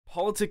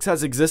Politics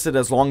has existed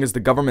as long as the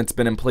government's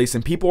been in place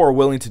and people are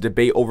willing to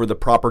debate over the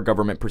proper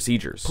government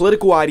procedures.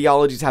 Political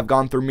ideologies have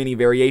gone through many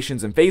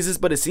variations and phases,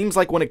 but it seems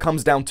like when it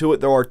comes down to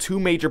it, there are two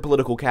major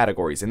political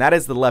categories, and that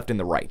is the left and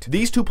the right.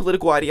 These two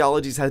political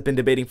ideologies have been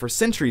debating for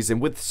centuries,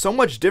 and with so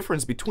much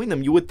difference between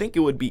them, you would think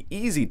it would be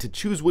easy to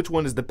choose which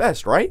one is the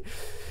best, right?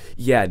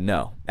 Yeah,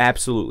 no,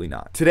 absolutely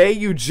not. Today,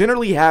 you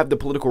generally have the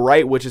political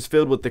right, which is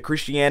filled with the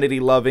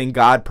Christianity-loving,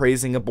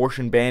 God-praising,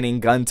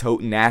 abortion-banning,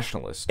 gun-toting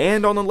nationalists.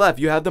 And on the left,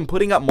 you have them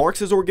putting up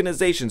Marxist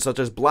organizations such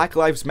as Black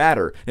Lives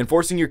Matter, and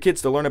forcing your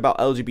kids to learn about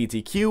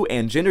LGBTQ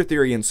and gender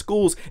theory in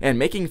schools, and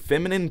making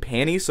feminine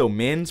panties so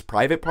men's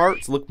private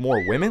parts look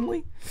more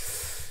womanly?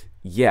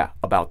 Yeah,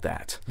 about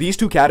that. These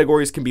two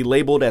categories can be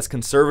labeled as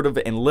conservative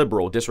and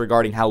liberal,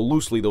 disregarding how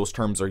loosely those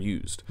terms are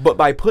used. But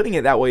by putting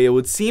it that way, it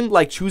would seem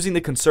like choosing the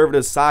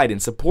conservative side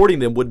and supporting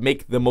them would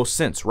make the most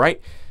sense,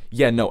 right?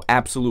 Yeah, no,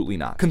 absolutely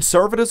not.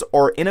 Conservatives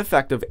are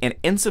ineffective and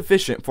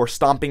insufficient for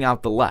stomping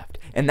out the left,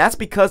 and that's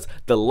because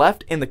the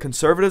left and the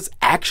conservatives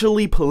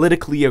actually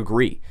politically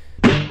agree.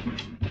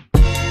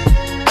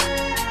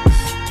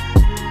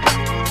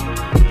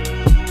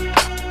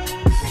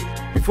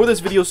 Before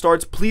this video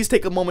starts, please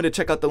take a moment to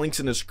check out the links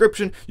in the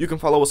description. You can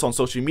follow us on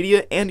social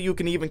media, and you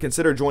can even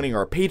consider joining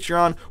our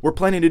Patreon. We're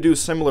planning to do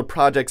similar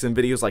projects and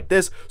videos like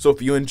this, so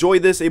if you enjoy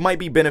this, it might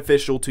be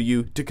beneficial to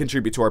you to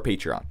contribute to our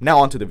Patreon. Now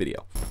on to the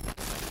video.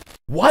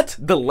 What?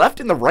 The left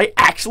and the right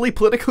actually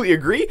politically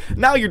agree?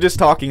 Now you're just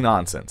talking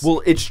nonsense.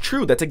 Well, it's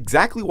true. That's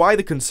exactly why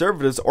the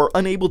conservatives are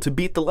unable to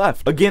beat the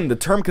left. Again, the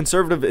term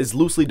conservative is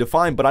loosely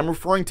defined, but I'm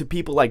referring to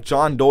people like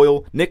John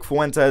Doyle, Nick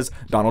Fuentes,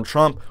 Donald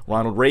Trump,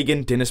 Ronald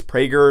Reagan, Dennis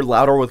Prager,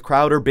 Louder with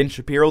Crowder, Ben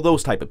Shapiro,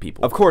 those type of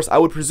people. Of course, I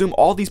would presume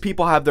all these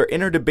people have their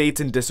inner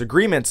debates and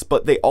disagreements,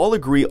 but they all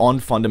agree on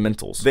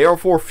fundamentals. They are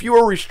for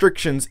fewer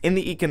restrictions in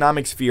the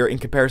economic sphere in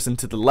comparison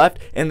to the left,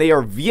 and they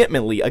are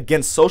vehemently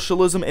against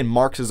socialism and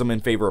Marxism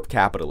in favor of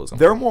capitalism.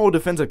 Their moral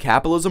defense of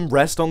capitalism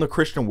rests on the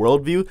Christian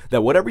worldview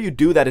that whatever you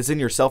do that is in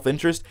your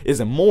self-interest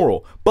is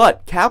immoral,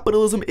 but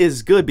capitalism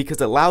is good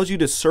because it allows you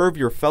to serve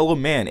your fellow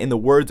man, in the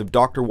words of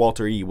Dr.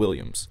 Walter E.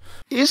 Williams.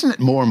 Isn't it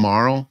more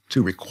moral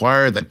to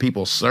require that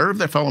people serve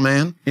their fellow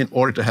man in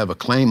order to have a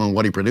claim on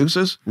what he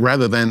produces,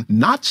 rather than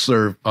not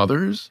serve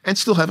others and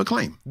still have a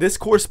claim? This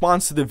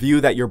corresponds to the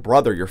view that your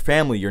brother, your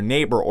family, your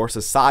neighbor, or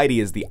society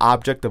is the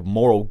object of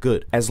moral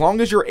good. As long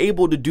as you're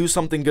able to do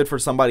something good for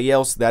somebody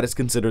else, that is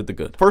considered the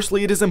good. Firstly,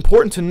 it is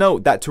important to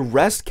note that to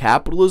rest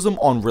capitalism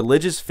on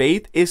religious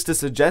faith is to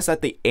suggest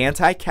that the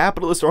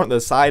anti-capitalists are on the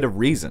side of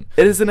reason.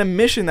 It is an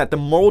admission that the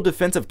moral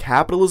defense of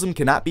capitalism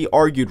cannot be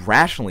argued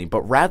rationally,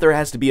 but rather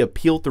has to be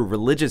appealed through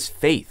religious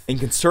faith. And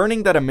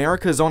concerning that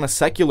America is on a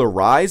secular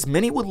rise,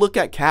 many would look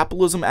at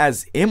capitalism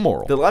as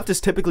immoral. The left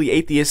is typically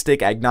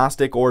atheistic,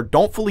 agnostic, or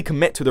don't fully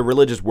commit to the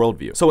religious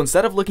worldview. So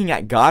instead of looking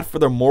at God for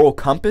their moral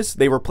compass,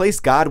 they replace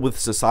God with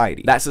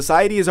society. That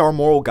society is our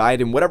moral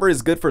guide, and whatever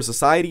is good for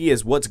society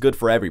is what's good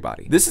for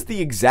everybody. This is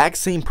the exact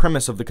same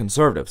premise of the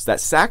conservatives, that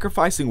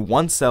sacrificing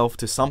oneself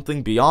to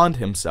something beyond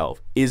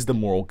himself is the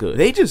moral good.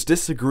 They just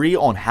disagree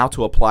on how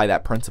to apply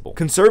that principle.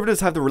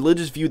 Conservatives have the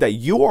religious view that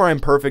you are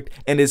imperfect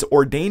and is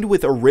ordained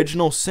with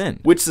original sin,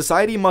 which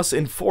society must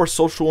enforce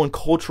social and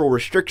cultural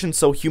restrictions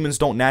so humans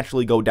don't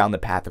naturally go down the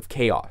path of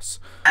chaos.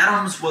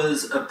 Adams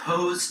was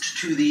opposed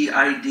to the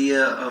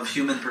idea of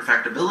human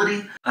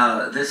perfectibility.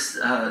 This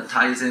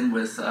ties in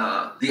with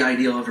the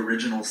ideal of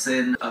original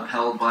sin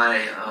upheld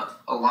by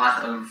a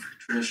lot of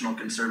traditional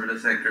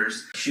conservative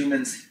thinkers.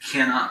 Humans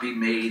cannot be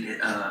made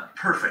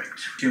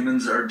perfect.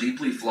 Humans are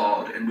deeply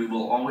flawed, and we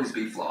will always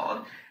be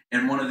flawed.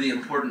 And one of the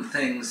important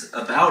things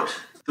about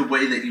the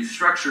way that you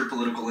structure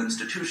political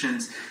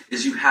institutions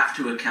is you have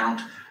to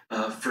account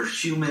for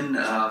human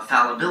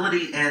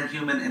fallibility and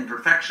human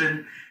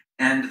imperfection,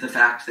 and the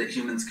fact that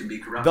humans can be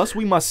corrupted. Thus,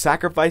 we must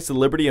sacrifice the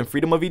liberty and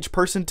freedom of each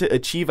person to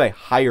achieve a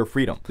higher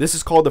freedom. This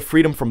is called the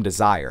freedom from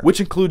desire,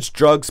 which includes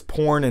drugs,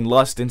 porn, and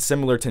lust, and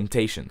similar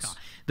temptations.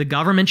 The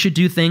government should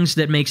do things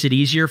that makes it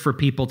easier for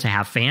people to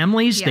have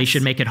families. Yes. They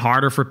should make it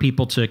harder for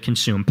people to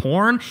consume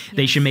porn. Yes.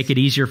 They should make it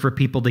easier for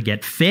people to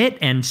get fit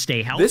and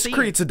stay healthy. This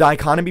creates a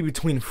dichotomy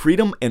between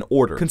freedom and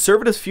order.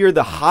 Conservatives fear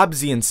the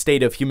Hobbesian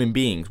state of human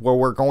beings, where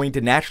we're going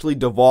to naturally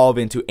devolve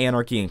into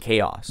anarchy and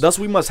chaos. Thus,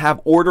 we must have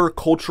order,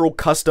 cultural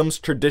customs,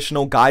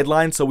 traditional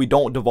guidelines, so we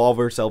don't devolve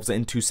ourselves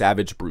into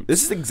savage brutes.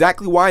 This is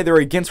exactly why they're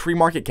against free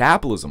market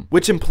capitalism,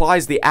 which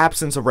implies the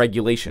absence of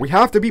regulation. We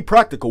have to be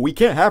practical. We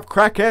can't have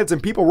crackheads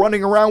and people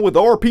running around with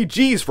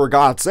RPGs, for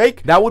God's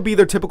sake. That would be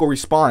their typical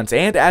response,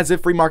 and as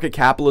if free market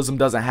capitalism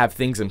doesn't have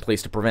things in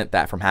place to prevent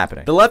that from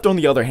happening. The left, on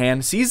the other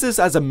hand, sees this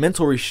as a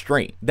mental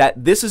restraint,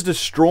 that this is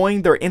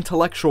destroying their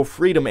intellectual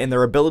freedom and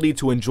their ability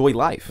to enjoy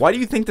life. Why do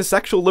you think the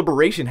sexual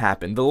liberation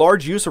happened? The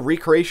large use of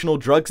recreational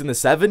drugs in the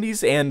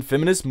 70s and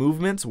feminist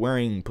movements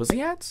wearing pussy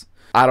hats?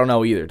 I don't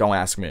know either, don't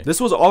ask me. This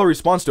was all a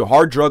response to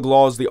hard drug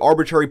laws, the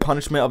arbitrary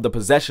punishment of the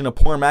possession of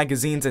porn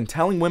magazines, and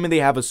telling women they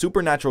have a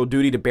supernatural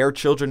duty to bear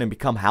children and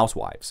become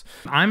housewives.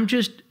 I'm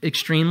just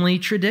extremely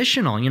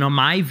traditional. You know,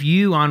 my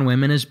view on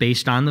women is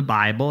based on the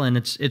Bible, and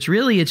it's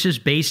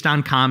just based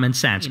on common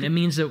sense. It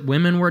means that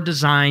women were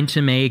designed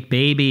to make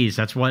babies.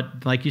 That's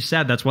what, like you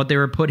said, that's what they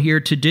were put here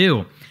to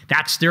do.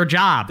 That's their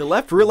job. The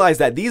left realized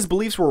that these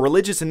beliefs were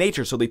religious in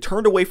nature, so they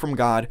turned away from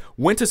God,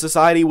 went to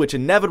society, which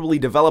inevitably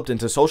developed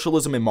into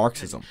socialism and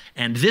Marxism.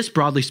 And this,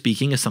 broadly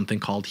speaking, is something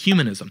called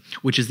humanism,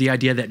 which is the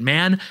idea that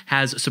man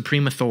has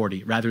supreme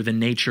authority rather than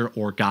nature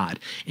or God.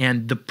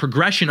 And the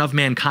progression of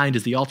mankind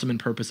is the ultimate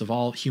purpose of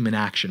all human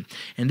action.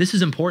 And this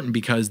is important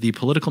because the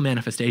political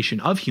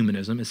manifestation of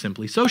humanism is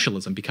simply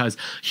socialism, because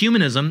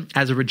humanism,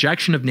 as a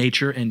rejection of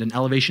nature and an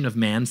elevation of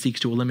man, seeks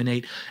to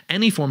eliminate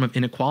any form of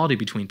inequality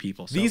between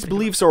people. These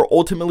beliefs are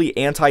ultimately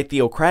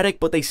anti-theocratic,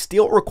 but they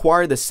still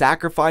require the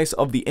sacrifice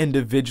of the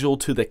individual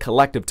to the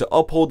collective to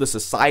uphold the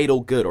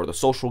societal good or the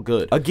social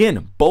good.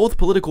 Again, both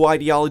political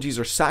ideologies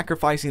are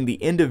sacrificing the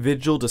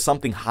individual to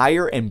something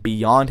higher and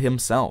beyond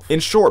himself. In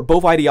short,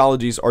 both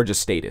ideologies are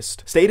just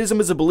statist. Statism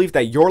is a belief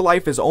that your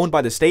life is owned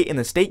by the state and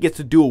the state gets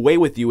to do away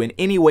with you in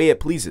any way it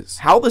pleases.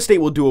 How the state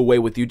will do away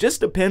with you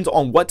just depends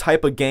on what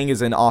type of gang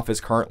is in office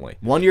currently.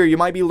 One year you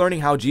might be learning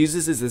how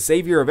Jesus is the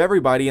savior of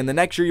everybody, and the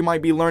next year you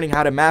might be learning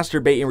how to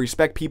masturbate and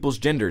respect people's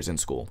genders in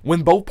school.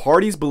 When both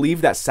parties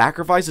believe that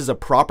sacrifice is a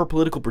proper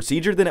political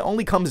procedure, then it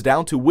only comes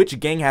down to which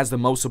gang has the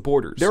most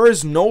supporters. There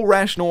is no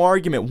rational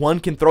argument one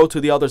can throw to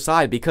the other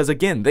side because,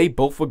 again, they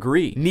both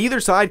agree. Neither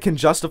side can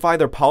justify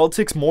their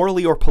politics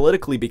morally or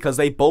politically because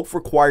they both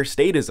require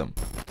statism.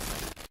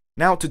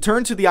 Now, to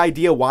turn to the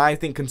idea why I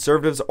think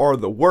conservatives are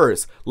the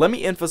worst, let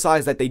me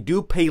emphasize that they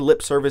do pay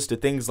lip service to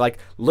things like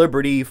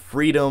liberty,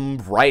 freedom,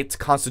 rights,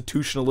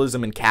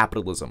 constitutionalism, and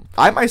capitalism.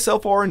 I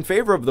myself are in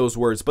favor of those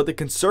words, but the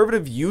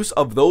conservative use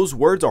of those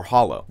words are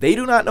hollow. They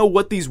do not know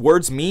what these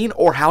words mean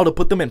or how to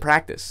put them in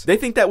practice. They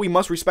think that we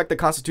must respect the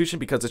Constitution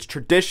because it's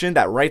tradition,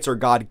 that rights are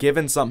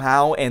God-given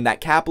somehow, and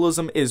that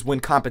capitalism is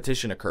when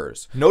competition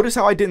occurs. Notice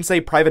how I didn't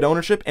say private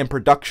ownership and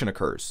production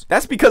occurs.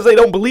 That's because they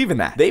don't believe in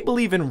that. They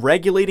believe in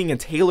regulating and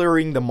tailoring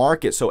the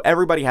market so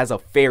everybody has a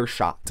fair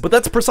shot. But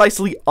that's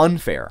precisely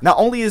unfair. Not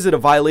only is it a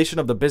violation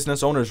of the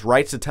business owner's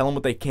rights to tell them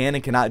what they can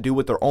and cannot do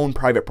with their own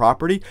private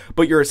property,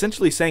 but you're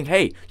essentially saying,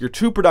 hey, you're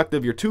too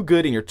productive, you're too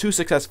good, and you're too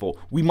successful.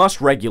 We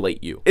must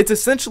regulate you. It's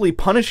essentially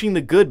punishing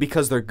the good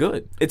because they're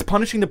good. It's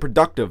punishing the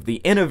productive, the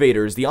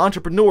innovators, the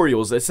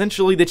entrepreneurials,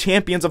 essentially the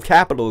champions of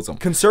capitalism.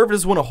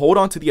 Conservatives want to hold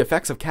on to the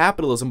effects of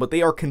capitalism, but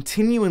they are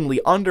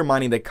continually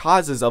undermining the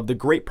causes of the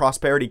great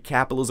prosperity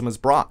capitalism has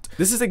brought.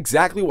 This is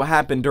exactly what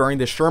happened during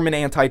the Sherman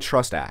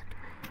Antitrust Act.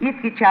 If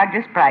he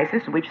charges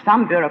prices which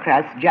some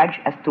bureaucrats judge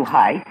as too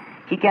high,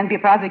 he can be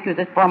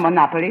prosecuted for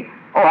monopoly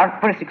or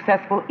for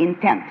successful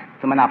intent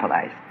to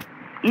monopolize.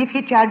 If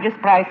he charges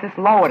prices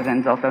lower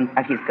than those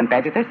of his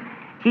competitors,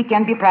 he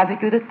can be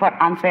prosecuted for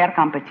unfair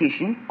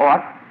competition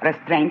or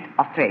restraint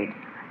of trade.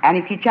 And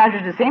if he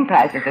charges the same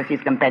prices as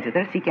his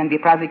competitors, he can be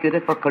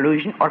prosecuted for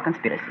collusion or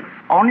conspiracy.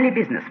 Only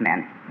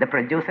businessmen, the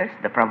producers,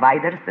 the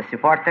providers, the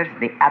supporters,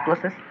 the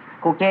atlases,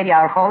 who carry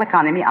our whole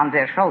economy on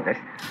their shoulders,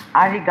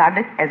 are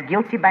regarded as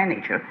guilty by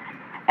nature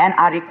and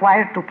are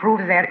required to prove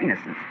their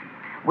innocence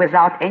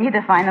without any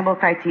definable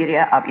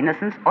criteria of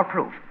innocence or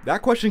proof.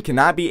 That question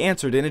cannot be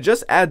answered, and it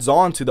just adds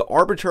on to the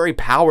arbitrary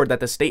power that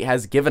the state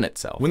has given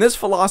itself. When this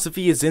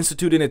philosophy is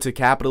instituted into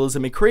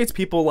capitalism, it creates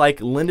people like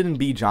Lyndon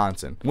B.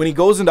 Johnson. When he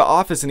goes into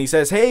office and he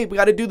says, hey, we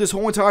got to do this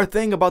whole entire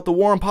thing about the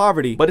war on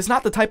poverty, but it's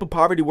not the type of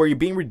poverty where you're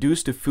being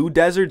reduced to food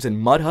deserts and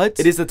mud huts.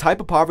 It is the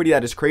type of poverty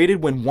that is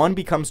created when one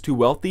becomes too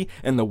wealthy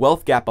and the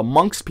wealth gap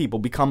amongst people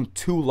become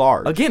too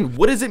large. Again,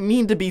 what does it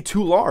mean to be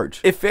too large?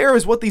 If fair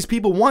is what these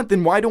people want,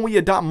 then why don't we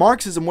adopt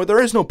Marxism where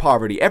there is no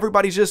poverty?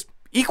 Everybody's just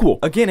equal.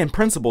 Again, in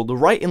principle, the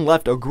right and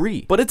left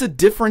agree, but it's a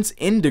difference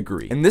in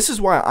degree. And this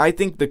is why I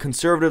think the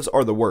conservatives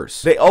are the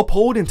worst. They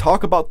uphold and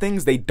talk about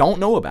things they don't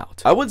know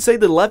about. I would say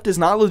the left is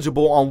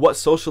knowledgeable on what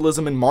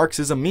socialism and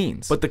Marxism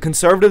means, but the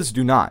conservatives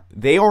do not.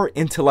 They are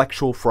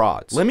intellectual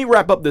frauds. Let me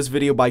wrap up this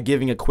video by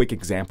giving a quick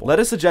example. Let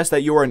us suggest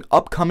that you are an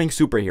upcoming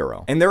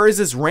superhero, and there is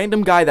this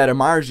random guy that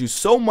admires you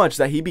so much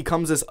that he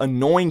becomes this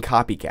annoying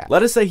copycat.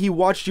 Let us say he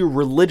watched you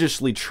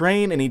religiously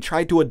train and he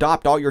tried to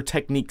adopt all your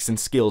techniques and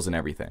skills and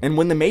everything. And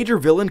when the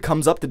major villain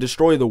comes up to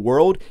destroy the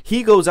world,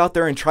 he goes out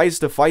there and tries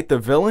to fight the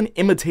villain,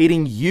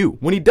 imitating you.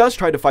 When he does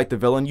try to fight the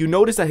villain, you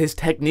notice that his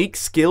technique,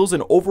 skills,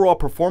 and overall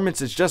performance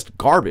is just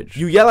garbage.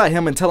 You yell at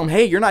him and tell him,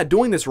 hey, you're not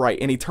doing this right,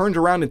 and he turns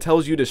around and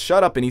tells you to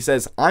shut up, and he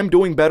says, I'm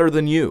doing better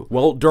than you.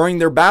 Well, during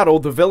their battle,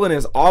 the villain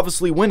is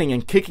obviously winning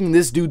and kicking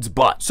this dude's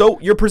butt.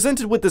 So you're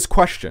presented with this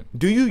question.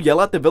 Do you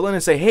yell at the villain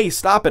and say, hey,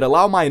 stop it,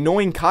 allow my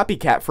annoying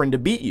copycat friend to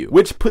beat you,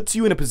 which puts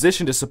you in a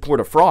position to support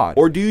a fraud?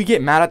 Or do you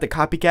get mad at the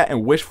copycat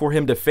and wish for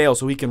him to fail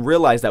so he can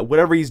realize that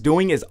whatever he's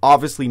doing is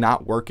obviously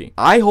not working?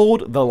 I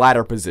hold the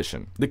latter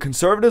position. The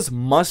conservatives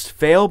must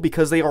fail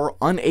because they are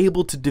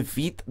unable to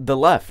defeat the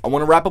left. I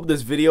want to wrap up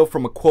this video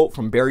from a quote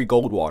from Barry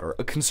Goldwater,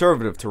 a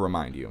conservative, to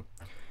remind you.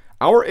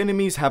 Our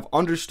enemies have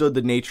understood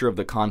the nature of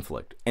the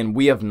conflict, and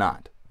we have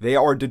not. They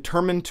are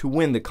determined to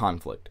win the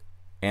conflict,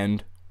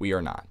 and we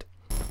are not.